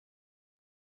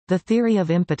The theory of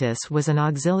impetus was an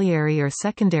auxiliary or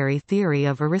secondary theory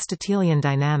of Aristotelian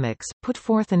dynamics, put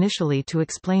forth initially to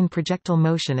explain projectile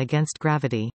motion against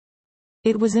gravity.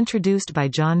 It was introduced by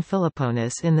John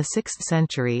Philoponas in the 6th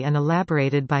century and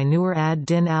elaborated by Nur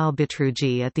ad-Din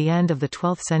al-Bitruji at the end of the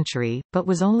 12th century, but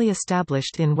was only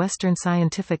established in Western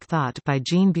scientific thought by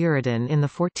Jean Buridan in the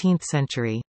 14th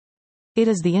century. It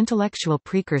is the intellectual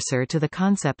precursor to the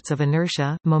concepts of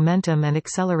inertia, momentum and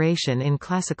acceleration in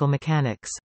classical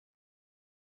mechanics.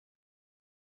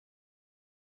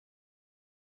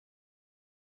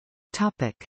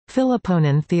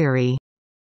 Philoponan theory.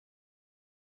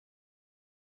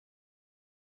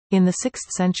 In the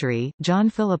 6th century, John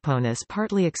Philoponas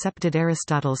partly accepted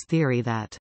Aristotle's theory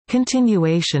that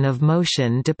continuation of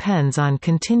motion depends on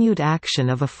continued action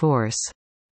of a force,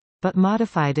 but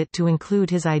modified it to include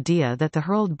his idea that the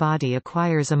hurled body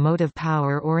acquires a motive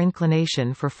power or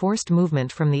inclination for forced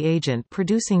movement from the agent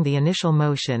producing the initial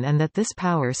motion and that this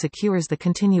power secures the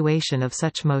continuation of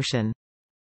such motion.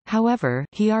 However,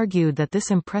 he argued that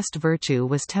this impressed virtue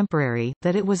was temporary,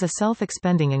 that it was a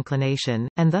self-expending inclination,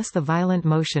 and thus the violent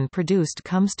motion produced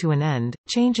comes to an end,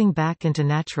 changing back into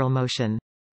natural motion.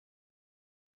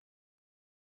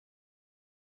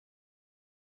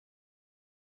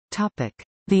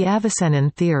 The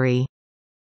Avicennan theory.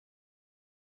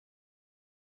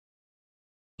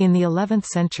 In the 11th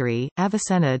century,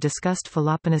 Avicenna discussed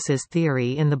Philoponas's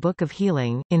theory in the Book of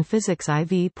Healing. In Physics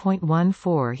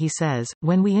IV.14 he says,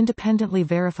 when we independently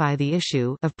verify the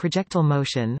issue of projectile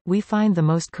motion, we find the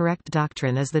most correct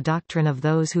doctrine is the doctrine of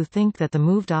those who think that the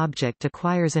moved object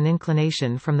acquires an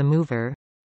inclination from the mover.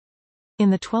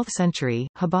 In the 12th century,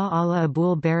 Haba Allah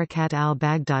Abul Barakat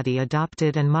al-Baghdadi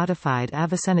adopted and modified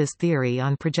Avicenna's theory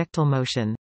on projectile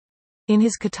motion. In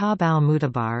his Kitab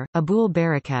al-Mutabar, Abul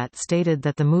Barakat stated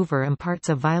that the mover imparts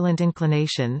a violent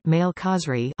inclination male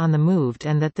Khazri on the moved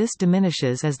and that this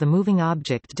diminishes as the moving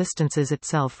object distances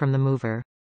itself from the mover.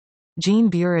 Jean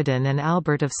Buridan and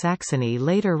Albert of Saxony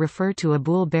later refer to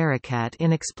Abul Barakat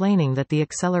in explaining that the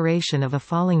acceleration of a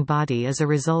falling body is a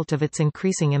result of its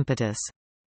increasing impetus.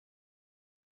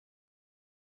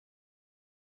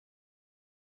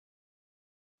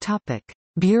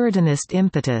 Buridanist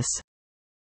impetus.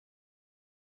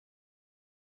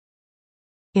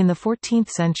 In the 14th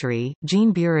century,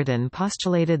 Jean Buridan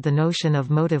postulated the notion of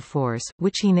motive force,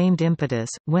 which he named impetus.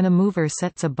 When a mover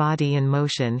sets a body in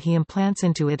motion, he implants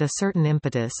into it a certain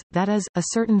impetus, that is, a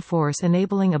certain force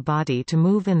enabling a body to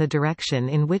move in the direction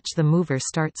in which the mover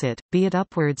starts it, be it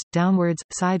upwards, downwards,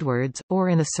 sidewards, or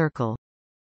in a circle.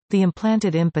 The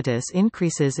implanted impetus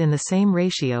increases in the same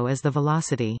ratio as the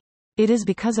velocity. It is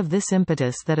because of this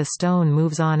impetus that a stone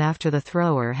moves on after the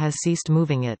thrower has ceased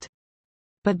moving it.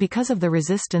 But because of the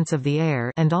resistance of the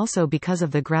air and also because of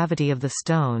the gravity of the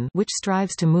stone which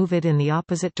strives to move it in the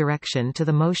opposite direction to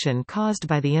the motion caused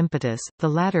by the impetus, the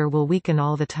latter will weaken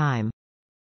all the time.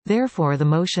 Therefore the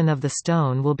motion of the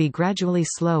stone will be gradually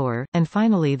slower, and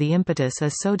finally the impetus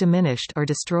is so diminished or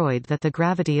destroyed that the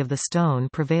gravity of the stone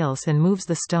prevails and moves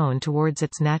the stone towards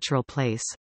its natural place.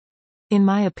 In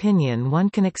my opinion, one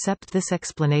can accept this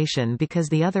explanation because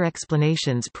the other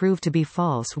explanations prove to be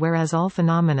false, whereas all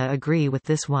phenomena agree with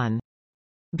this one.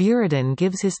 Buridan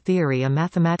gives his theory a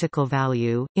mathematical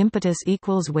value, impetus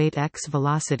equals weight x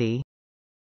velocity.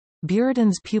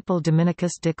 Buridan's pupil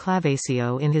Dominicus de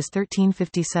Clavacio in his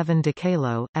 1357 De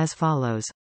Calo, as follows.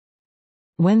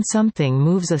 When something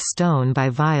moves a stone by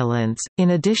violence,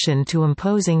 in addition to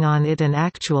imposing on it an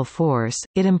actual force,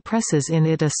 it impresses in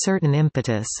it a certain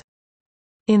impetus.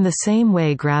 In the same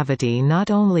way gravity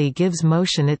not only gives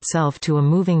motion itself to a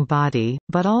moving body,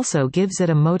 but also gives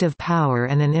it a motive power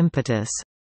and an impetus.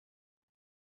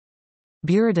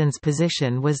 Buridan's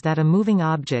position was that a moving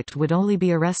object would only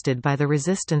be arrested by the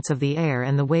resistance of the air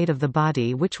and the weight of the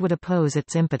body which would oppose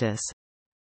its impetus.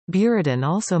 Buridan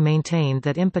also maintained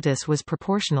that impetus was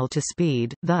proportional to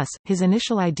speed, thus, his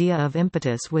initial idea of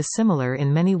impetus was similar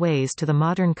in many ways to the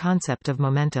modern concept of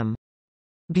momentum.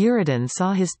 Buridan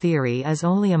saw his theory as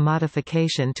only a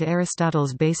modification to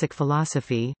Aristotle's basic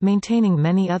philosophy, maintaining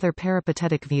many other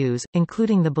peripatetic views,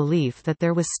 including the belief that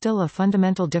there was still a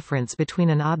fundamental difference between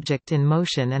an object in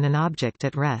motion and an object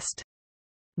at rest.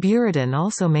 Buridan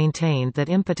also maintained that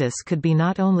impetus could be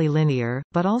not only linear,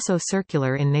 but also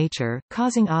circular in nature,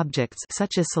 causing objects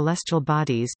such as celestial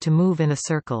bodies to move in a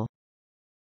circle.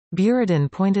 Buridan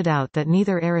pointed out that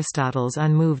neither Aristotle's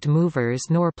unmoved movers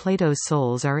nor Plato's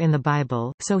souls are in the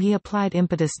Bible, so he applied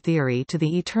impetus theory to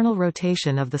the eternal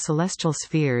rotation of the celestial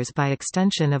spheres by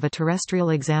extension of a terrestrial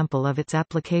example of its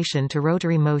application to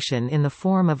rotary motion in the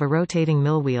form of a rotating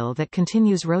millwheel that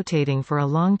continues rotating for a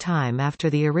long time after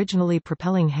the originally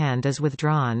propelling hand is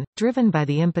withdrawn, driven by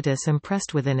the impetus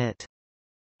impressed within it.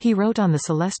 He wrote on the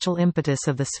celestial impetus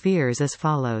of the spheres as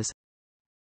follows.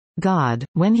 God,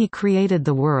 when he created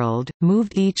the world,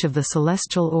 moved each of the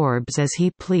celestial orbs as he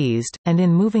pleased, and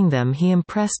in moving them he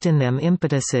impressed in them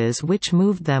impetuses which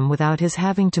moved them without his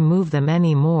having to move them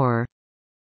any more.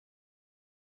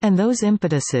 And those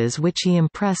impetuses which he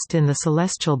impressed in the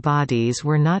celestial bodies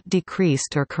were not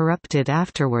decreased or corrupted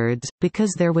afterwards,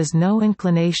 because there was no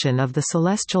inclination of the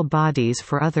celestial bodies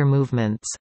for other movements.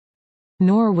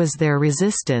 Nor was there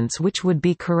resistance which would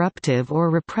be corruptive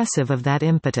or repressive of that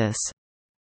impetus.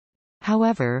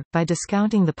 However, by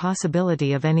discounting the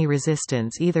possibility of any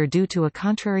resistance either due to a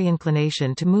contrary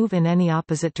inclination to move in any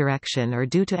opposite direction or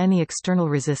due to any external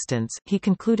resistance, he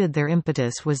concluded their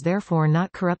impetus was therefore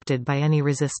not corrupted by any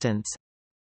resistance.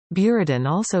 Buridan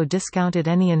also discounted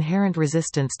any inherent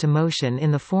resistance to motion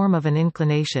in the form of an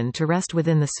inclination to rest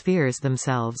within the spheres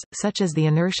themselves, such as the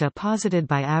inertia posited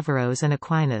by Averroes and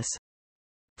Aquinas.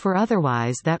 For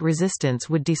otherwise that resistance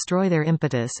would destroy their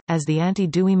impetus, as the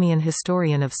anti-Duhemian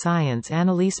historian of science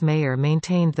Anneliese Meyer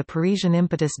maintained the Parisian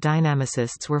impetus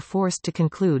dynamicists were forced to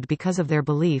conclude because of their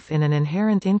belief in an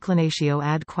inherent inclinatio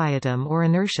ad quietum or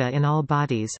inertia in all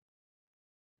bodies.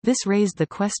 This raised the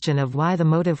question of why the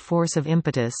motive force of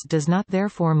impetus does not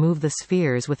therefore move the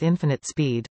spheres with infinite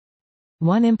speed.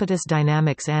 One impetus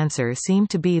dynamics answer seemed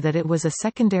to be that it was a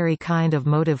secondary kind of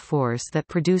motive force that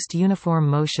produced uniform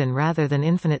motion rather than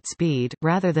infinite speed,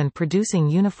 rather than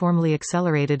producing uniformly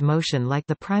accelerated motion like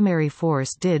the primary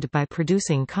force did by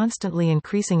producing constantly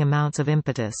increasing amounts of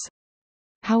impetus.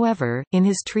 However, in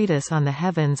his treatise on the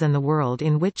heavens and the world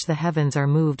in which the heavens are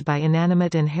moved by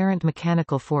inanimate inherent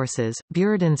mechanical forces,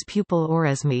 Buridan's pupil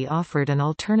Oresme offered an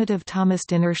alternative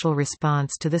Thomist inertial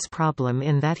response to this problem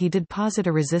in that he did posit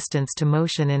a resistance to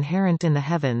motion inherent in the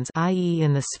heavens, i.e.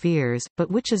 in the spheres, but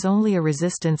which is only a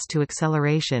resistance to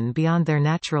acceleration beyond their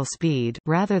natural speed,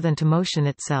 rather than to motion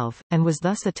itself, and was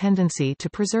thus a tendency to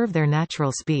preserve their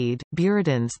natural speed.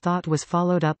 Buridan's thought was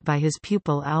followed up by his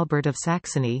pupil Albert of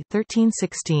Saxony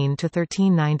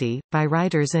 1316–1390, by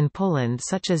writers in Poland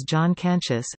such as John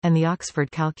Cantius, and the Oxford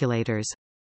calculators.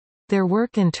 Their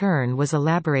work in turn was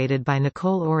elaborated by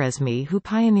Nicole Oresme, who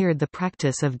pioneered the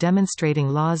practice of demonstrating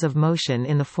laws of motion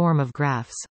in the form of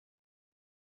graphs.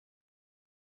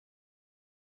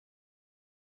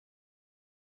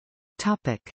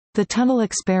 The tunnel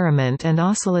experiment and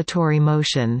oscillatory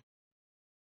motion.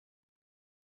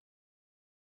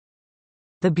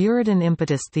 The Buridan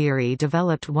impetus theory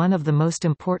developed one of the most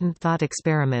important thought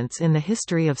experiments in the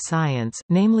history of science,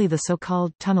 namely the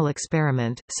so-called tunnel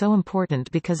experiment, so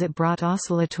important because it brought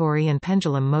oscillatory and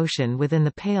pendulum motion within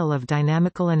the pale of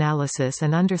dynamical analysis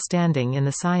and understanding in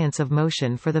the science of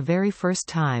motion for the very first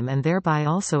time and thereby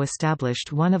also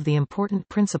established one of the important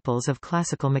principles of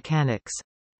classical mechanics.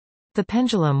 The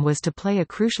pendulum was to play a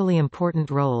crucially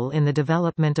important role in the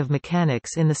development of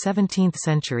mechanics in the 17th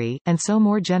century, and so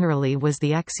more generally was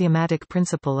the axiomatic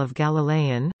principle of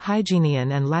Galilean,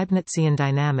 Huygens and Leibnizian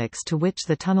dynamics to which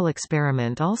the tunnel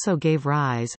experiment also gave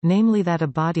rise, namely that a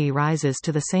body rises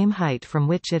to the same height from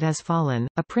which it has fallen,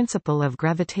 a principle of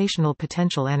gravitational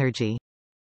potential energy.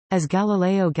 As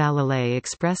Galileo Galilei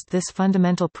expressed this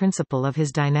fundamental principle of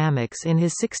his dynamics in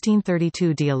his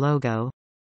 1632 Dialogo.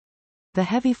 The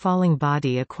heavy falling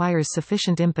body acquires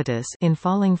sufficient impetus in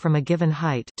falling from a given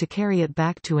height to carry it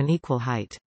back to an equal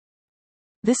height.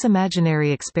 This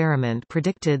imaginary experiment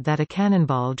predicted that a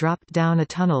cannonball dropped down a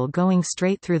tunnel going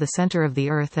straight through the center of the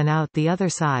Earth and out the other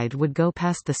side would go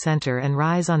past the center and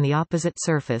rise on the opposite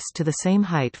surface to the same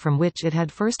height from which it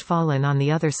had first fallen on the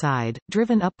other side,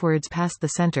 driven upwards past the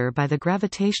center by the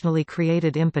gravitationally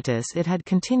created impetus it had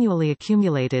continually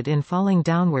accumulated in falling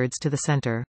downwards to the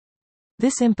center.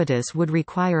 This impetus would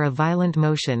require a violent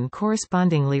motion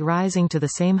correspondingly rising to the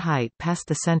same height past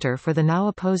the center for the now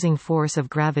opposing force of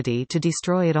gravity to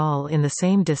destroy it all in the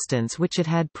same distance which it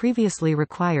had previously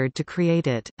required to create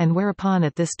it, and whereupon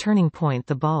at this turning point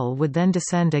the ball would then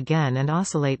descend again and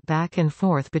oscillate back and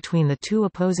forth between the two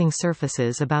opposing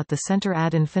surfaces about the center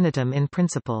ad infinitum in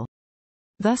principle.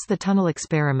 Thus the tunnel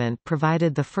experiment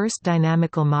provided the first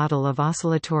dynamical model of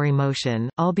oscillatory motion,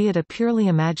 albeit a purely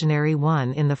imaginary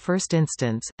one in the first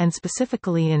instance, and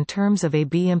specifically in terms of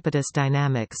AB impetus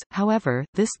dynamics. However,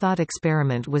 this thought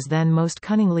experiment was then most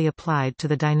cunningly applied to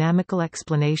the dynamical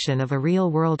explanation of a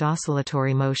real-world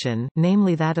oscillatory motion,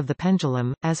 namely that of the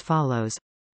pendulum, as follows.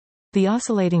 The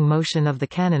oscillating motion of the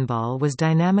cannonball was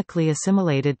dynamically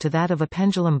assimilated to that of a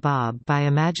pendulum bob by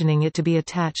imagining it to be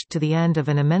attached to the end of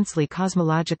an immensely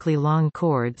cosmologically long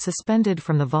cord suspended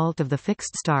from the vault of the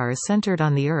fixed stars centered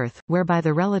on the Earth, whereby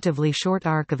the relatively short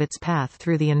arc of its path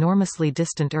through the enormously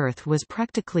distant Earth was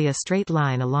practically a straight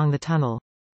line along the tunnel.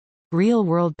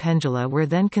 Real-world pendula were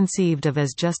then conceived of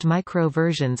as just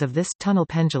micro-versions of this tunnel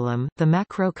pendulum, the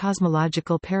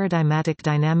macro-cosmological paradigmatic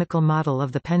dynamical model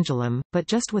of the pendulum, but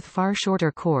just with far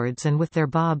shorter cords and with their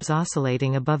bobs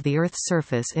oscillating above the Earth's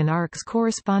surface in arcs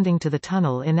corresponding to the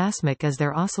tunnel inasmuch as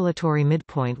their oscillatory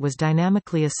midpoint was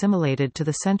dynamically assimilated to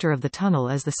the center of the tunnel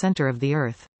as the center of the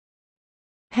Earth.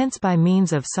 Hence by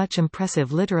means of such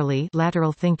impressive literally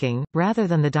lateral thinking, rather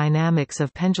than the dynamics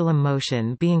of pendulum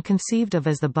motion being conceived of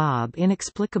as the bob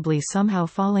inexplicably somehow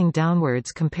falling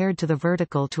downwards compared to the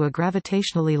vertical to a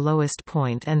gravitationally lowest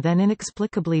point and then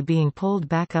inexplicably being pulled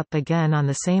back up again on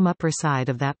the same upper side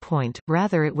of that point,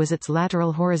 rather it was its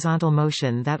lateral horizontal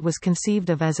motion that was conceived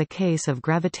of as a case of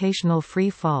gravitational free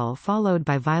fall followed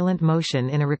by violent motion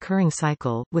in a recurring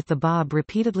cycle, with the bob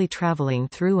repeatedly traveling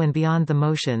through and beyond the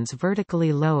motion's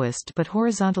vertically lowest but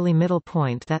horizontally middle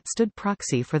point that stood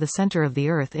proxy for the center of the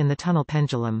Earth in the tunnel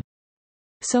pendulum.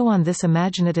 So on this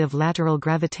imaginative lateral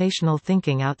gravitational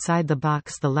thinking outside the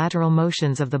box, the lateral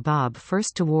motions of the bob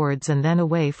first towards and then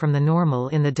away from the normal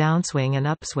in the downswing and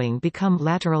upswing become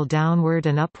lateral downward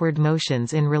and upward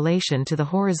motions in relation to the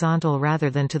horizontal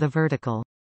rather than to the vertical.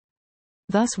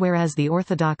 Thus whereas the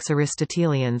orthodox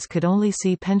Aristotelians could only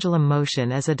see pendulum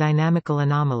motion as a dynamical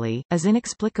anomaly, as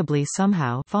inexplicably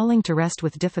somehow falling to rest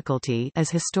with difficulty, as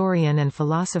historian and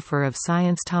philosopher of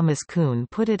science Thomas Kuhn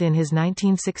put it in his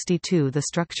 1962 The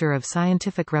Structure of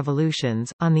Scientific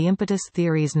Revolutions, on the impetus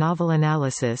theory's novel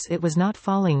analysis, it was not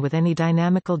falling with any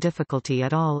dynamical difficulty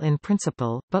at all in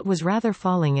principle, but was rather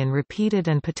falling in repeated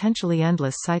and potentially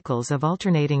endless cycles of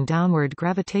alternating downward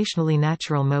gravitationally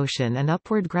natural motion and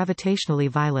upward gravitationally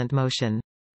violent motion.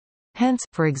 Hence,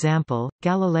 for example,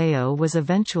 Galileo was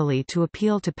eventually to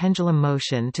appeal to pendulum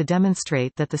motion to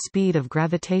demonstrate that the speed of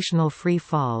gravitational free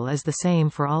fall is the same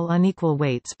for all unequal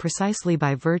weights precisely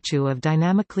by virtue of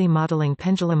dynamically modeling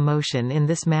pendulum motion in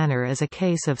this manner as a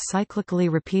case of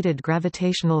cyclically repeated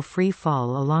gravitational free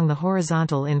fall along the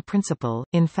horizontal in principle.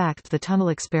 In fact, the tunnel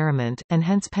experiment, and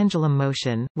hence pendulum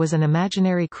motion, was an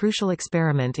imaginary crucial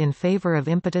experiment in favor of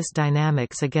impetus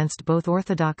dynamics against both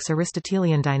orthodox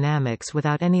Aristotelian dynamics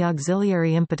without any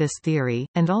auxiliary impetus theory,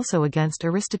 and also against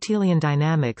Aristotelian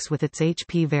dynamics with its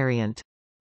HP variant.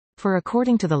 For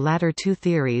according to the latter two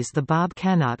theories the bob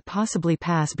cannot possibly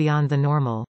pass beyond the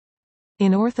normal.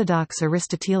 In orthodox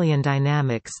Aristotelian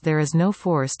dynamics there is no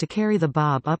force to carry the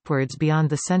bob upwards beyond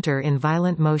the center in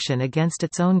violent motion against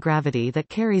its own gravity that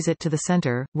carries it to the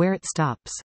center, where it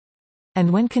stops.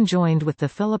 And when conjoined with the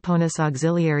Philoponas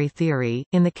auxiliary theory,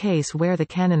 in the case where the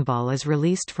cannonball is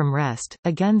released from rest,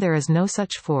 again there is no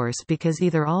such force because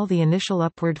either all the initial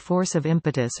upward force of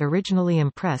impetus originally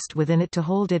impressed within it to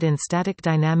hold it in static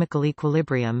dynamical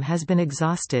equilibrium has been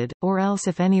exhausted, or else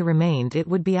if any remained it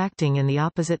would be acting in the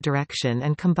opposite direction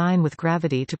and combine with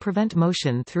gravity to prevent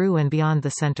motion through and beyond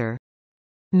the center.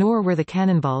 Nor were the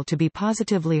cannonball to be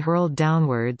positively hurled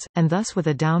downwards, and thus with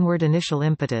a downward initial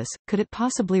impetus, could it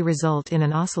possibly result in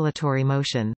an oscillatory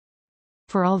motion.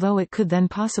 For although it could then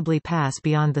possibly pass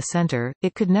beyond the center,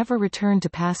 it could never return to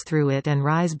pass through it and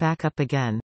rise back up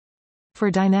again. For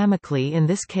dynamically in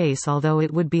this case although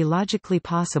it would be logically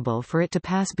possible for it to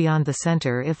pass beyond the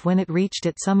center if when it reached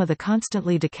it some of the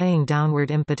constantly decaying downward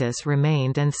impetus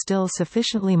remained and still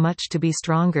sufficiently much to be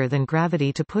stronger than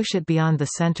gravity to push it beyond the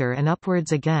center and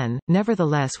upwards again,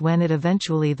 nevertheless when it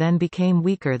eventually then became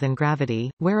weaker than gravity,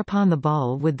 whereupon the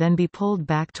ball would then be pulled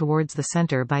back towards the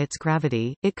center by its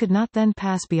gravity, it could not then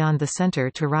pass beyond the center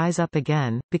to rise up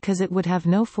again, because it would have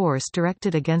no force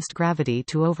directed against gravity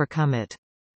to overcome it.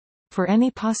 For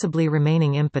any possibly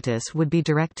remaining impetus would be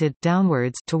directed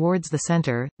downwards towards the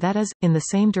center, that is, in the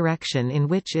same direction in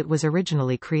which it was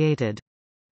originally created.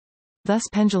 Thus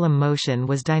pendulum motion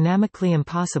was dynamically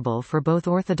impossible for both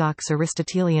orthodox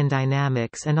Aristotelian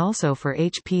dynamics and also for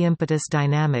HP impetus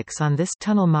dynamics on this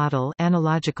tunnel model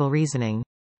analogical reasoning.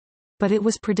 But it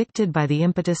was predicted by the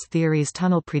impetus theory's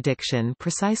tunnel prediction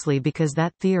precisely because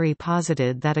that theory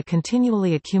posited that a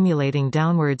continually accumulating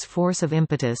downwards force of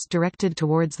impetus directed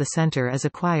towards the center is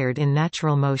acquired in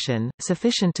natural motion,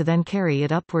 sufficient to then carry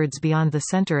it upwards beyond the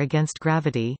center against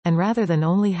gravity, and rather than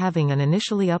only having an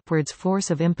initially upwards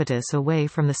force of impetus away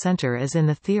from the center as in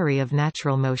the theory of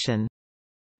natural motion.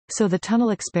 So the tunnel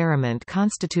experiment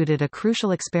constituted a crucial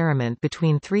experiment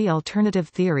between three alternative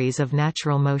theories of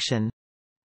natural motion.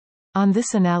 On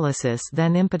this analysis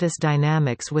then impetus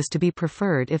dynamics was to be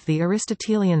preferred if the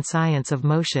Aristotelian science of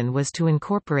motion was to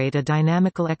incorporate a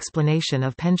dynamical explanation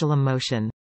of pendulum motion.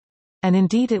 And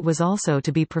indeed it was also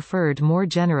to be preferred more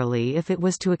generally if it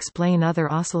was to explain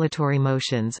other oscillatory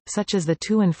motions, such as the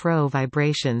to and fro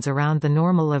vibrations around the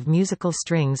normal of musical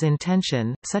strings in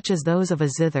tension, such as those of a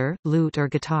zither, lute or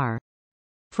guitar.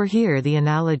 For here the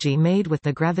analogy made with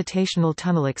the gravitational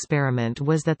tunnel experiment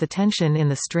was that the tension in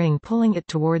the string pulling it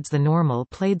towards the normal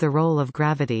played the role of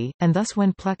gravity, and thus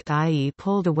when plucked, i.e.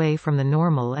 pulled away from the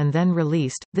normal and then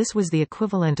released, this was the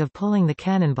equivalent of pulling the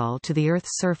cannonball to the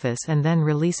Earth's surface and then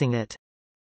releasing it.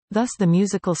 Thus the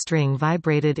musical string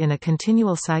vibrated in a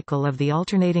continual cycle of the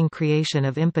alternating creation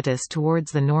of impetus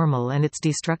towards the normal and its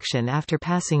destruction after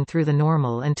passing through the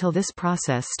normal until this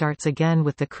process starts again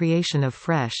with the creation of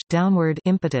fresh downward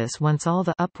impetus once all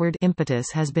the upward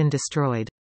impetus has been destroyed.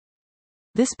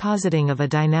 This positing of a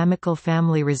dynamical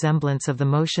family resemblance of the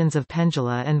motions of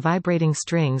pendula and vibrating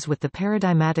strings with the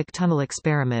paradigmatic tunnel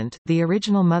experiment, the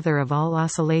original mother of all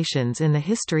oscillations in the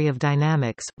history of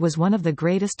dynamics, was one of the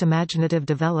greatest imaginative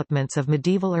developments of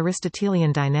medieval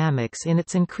Aristotelian dynamics in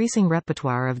its increasing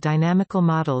repertoire of dynamical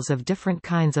models of different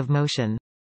kinds of motion.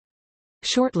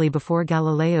 Shortly before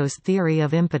Galileo's theory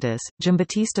of impetus,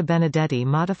 Giambattista Benedetti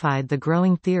modified the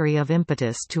growing theory of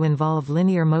impetus to involve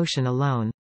linear motion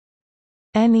alone.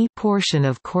 Any portion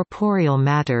of corporeal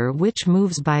matter which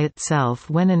moves by itself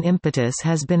when an impetus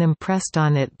has been impressed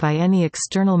on it by any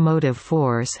external motive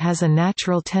force has a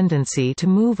natural tendency to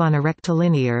move on a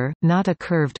rectilinear, not a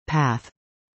curved, path.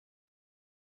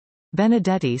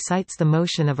 Benedetti cites the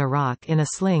motion of a rock in a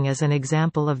sling as an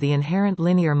example of the inherent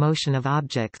linear motion of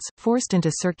objects, forced into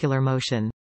circular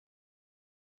motion.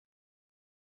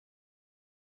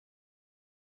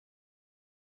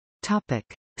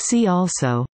 See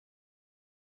also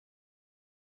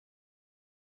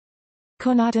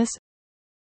Conatus,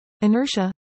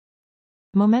 inertia,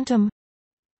 momentum,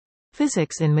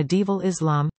 physics in medieval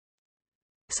Islam,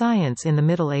 science in the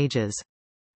Middle Ages.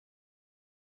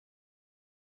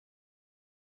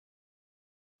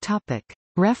 Topic: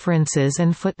 References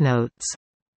and footnotes.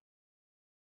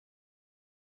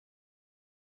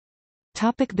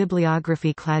 Topic: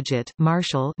 Bibliography. Clagett,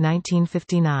 Marshall,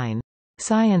 1959.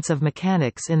 Science of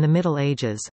Mechanics in the Middle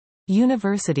Ages.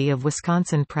 University of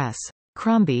Wisconsin Press.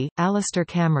 Crombie, Alistair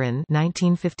Cameron,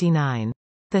 1959.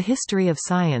 The History of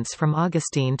Science from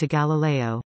Augustine to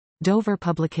Galileo. Dover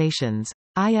Publications.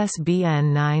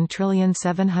 ISBN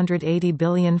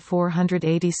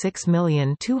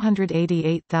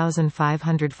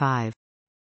 9780486288505.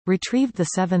 Retrieved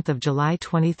 7 July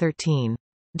 2013.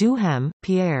 Duhem,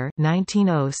 Pierre,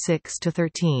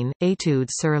 1906-13,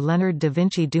 Études sur Leonard da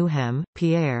Vinci. Duhem,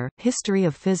 Pierre, History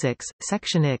of Physics,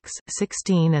 Section X,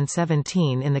 16 and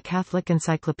 17 in the Catholic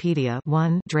Encyclopedia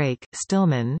 1 Drake,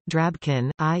 Stillman, Drabkin,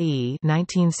 I.E.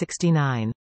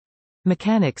 1969.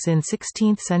 Mechanics in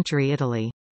 16th-century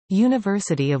Italy.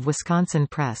 University of Wisconsin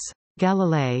Press.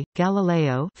 Galileo,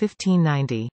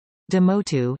 1590. De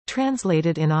motu,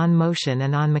 translated in On Motion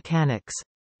and On Mechanics.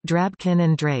 Drabkin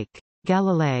and Drake.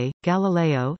 Galileo,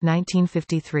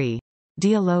 1953.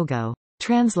 Dialogo.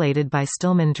 Translated by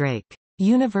Stillman Drake.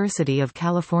 University of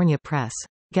California Press.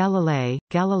 Galileo,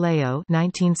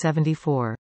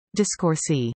 1974.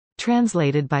 Discorsi.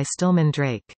 Translated by Stillman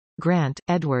Drake. Grant,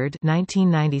 Edward,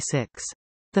 1996.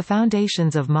 The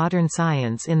Foundations of Modern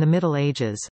Science in the Middle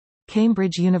Ages.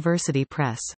 Cambridge University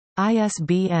Press.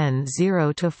 ISBN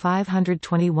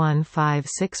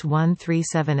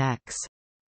 0-521-56137-X.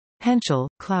 Henschel,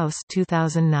 Klaus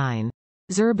 2009.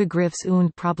 Zur Begriffs-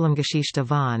 und Problemgeschichte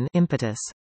von Impetus.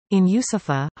 In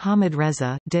Yusufa, Hamid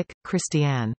Reza, Dick,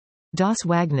 Christian. Das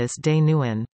Wagnis des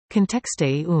Neuen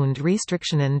Kontexte und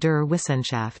Restriktionen der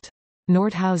Wissenschaft.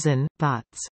 Nordhausen,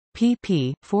 Botz.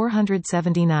 pp.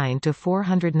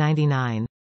 479-499.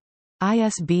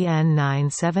 ISBN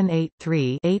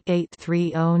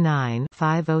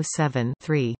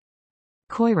 978-3-88309-507-3.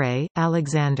 Coire,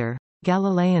 Alexander.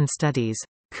 Galilean Studies.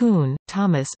 Kuhn,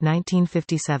 Thomas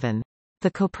 1957.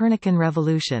 The Copernican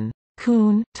Revolution.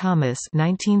 Kuhn, Thomas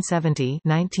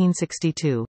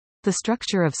 1970-1962. The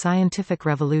Structure of Scientific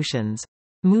Revolutions.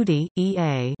 Moody, E.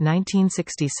 A.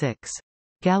 1966.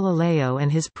 Galileo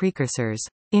and His Precursors.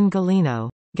 In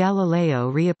Galeno.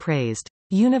 Galileo Reappraised.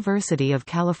 University of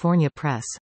California Press.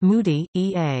 Moody,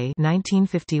 E. A.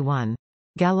 1951.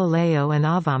 Galileo and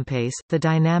Avempes, The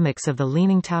Dynamics of the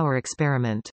Leaning Tower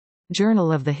Experiment.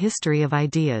 Journal of the History of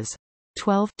Ideas.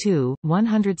 12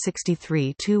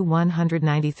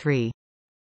 163–193.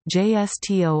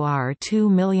 JSTOR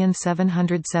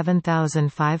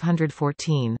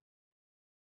 2707514.